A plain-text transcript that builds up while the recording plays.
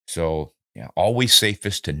So yeah, always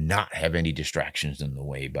safest to not have any distractions in the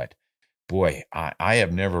way. But boy, I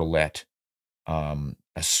have never let a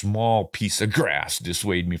small piece of grass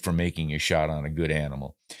dissuade me from making a shot on a good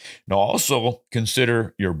animal. Now, also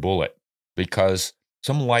consider your bullet because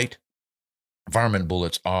some light varmint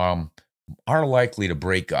bullets are likely to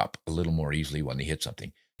break up a little more easily when they hit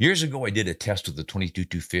something. Years ago, I did a test with the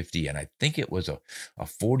 22-250, and I think it was a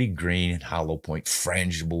 40 grain hollow point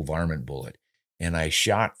frangible varmint bullet. And I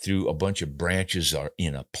shot through a bunch of branches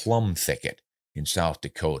in a plum thicket in South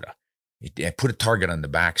Dakota. I put a target on the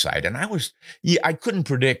backside, and I couldn't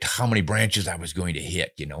predict how many branches I was going to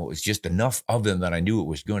hit. You know, it was just enough of them that I knew it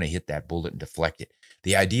was going to hit that bullet and deflect it.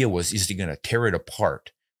 The idea was, is it going to tear it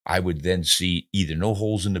apart? I would then see either no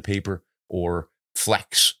holes in the paper or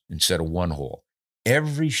flecks instead of one hole.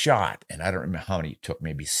 Every shot, and I don't remember how many it took,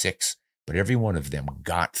 maybe 6, but every one of them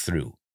got through.